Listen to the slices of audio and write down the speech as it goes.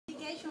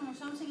or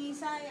something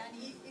inside,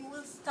 and it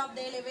will stop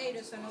the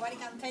elevator, so nobody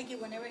can take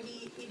it whenever it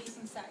is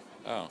inside.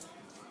 Oh.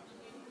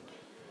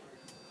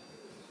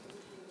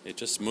 It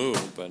just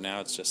moved, but now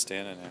it's just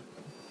standing there.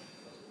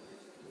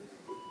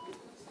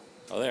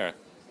 Oh, there.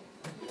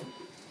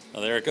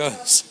 Oh, there it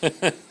goes.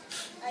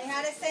 I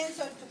had a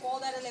sensor to call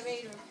that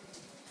elevator.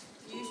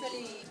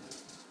 Usually,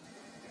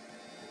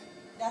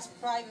 that's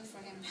private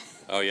for him.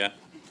 Oh, yeah.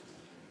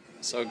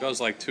 So it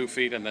goes like 2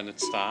 feet and then it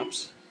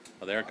stops.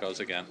 Oh, there it goes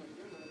again.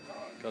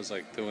 It goes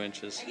like 2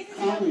 inches.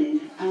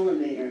 Calling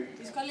elevator.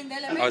 He's calling the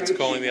elevator. Oh, it's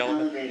calling the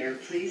elevator. Elevator,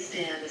 please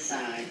stand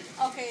aside.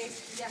 Okay,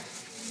 yeah.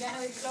 You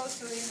gotta be close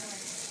to it.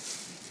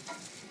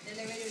 The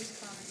elevator is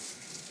coming.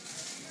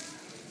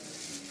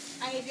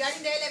 And if you are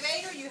in the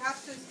elevator, you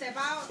have to step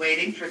out.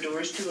 Waiting for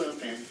doors to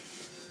open.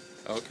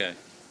 Okay.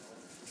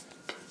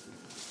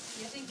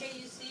 Just in case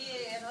you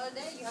see another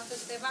day, you have to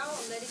step out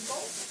and let it go.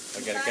 I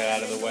gotta get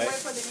out of the way. Wait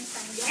for the next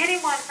time. Yeah.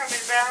 Anyone from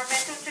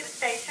environmental to the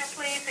station,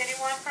 please.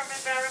 Anyone from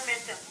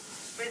environmental.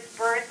 Miss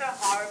Bertha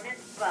or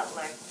Miss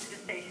Butler to the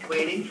station.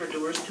 Waiting for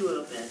doors to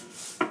open.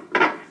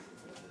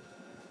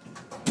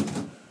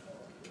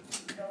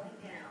 Going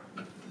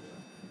down.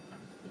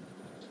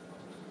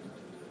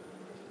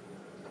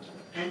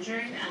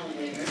 Entering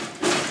elevator,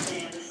 please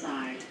stand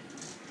aside.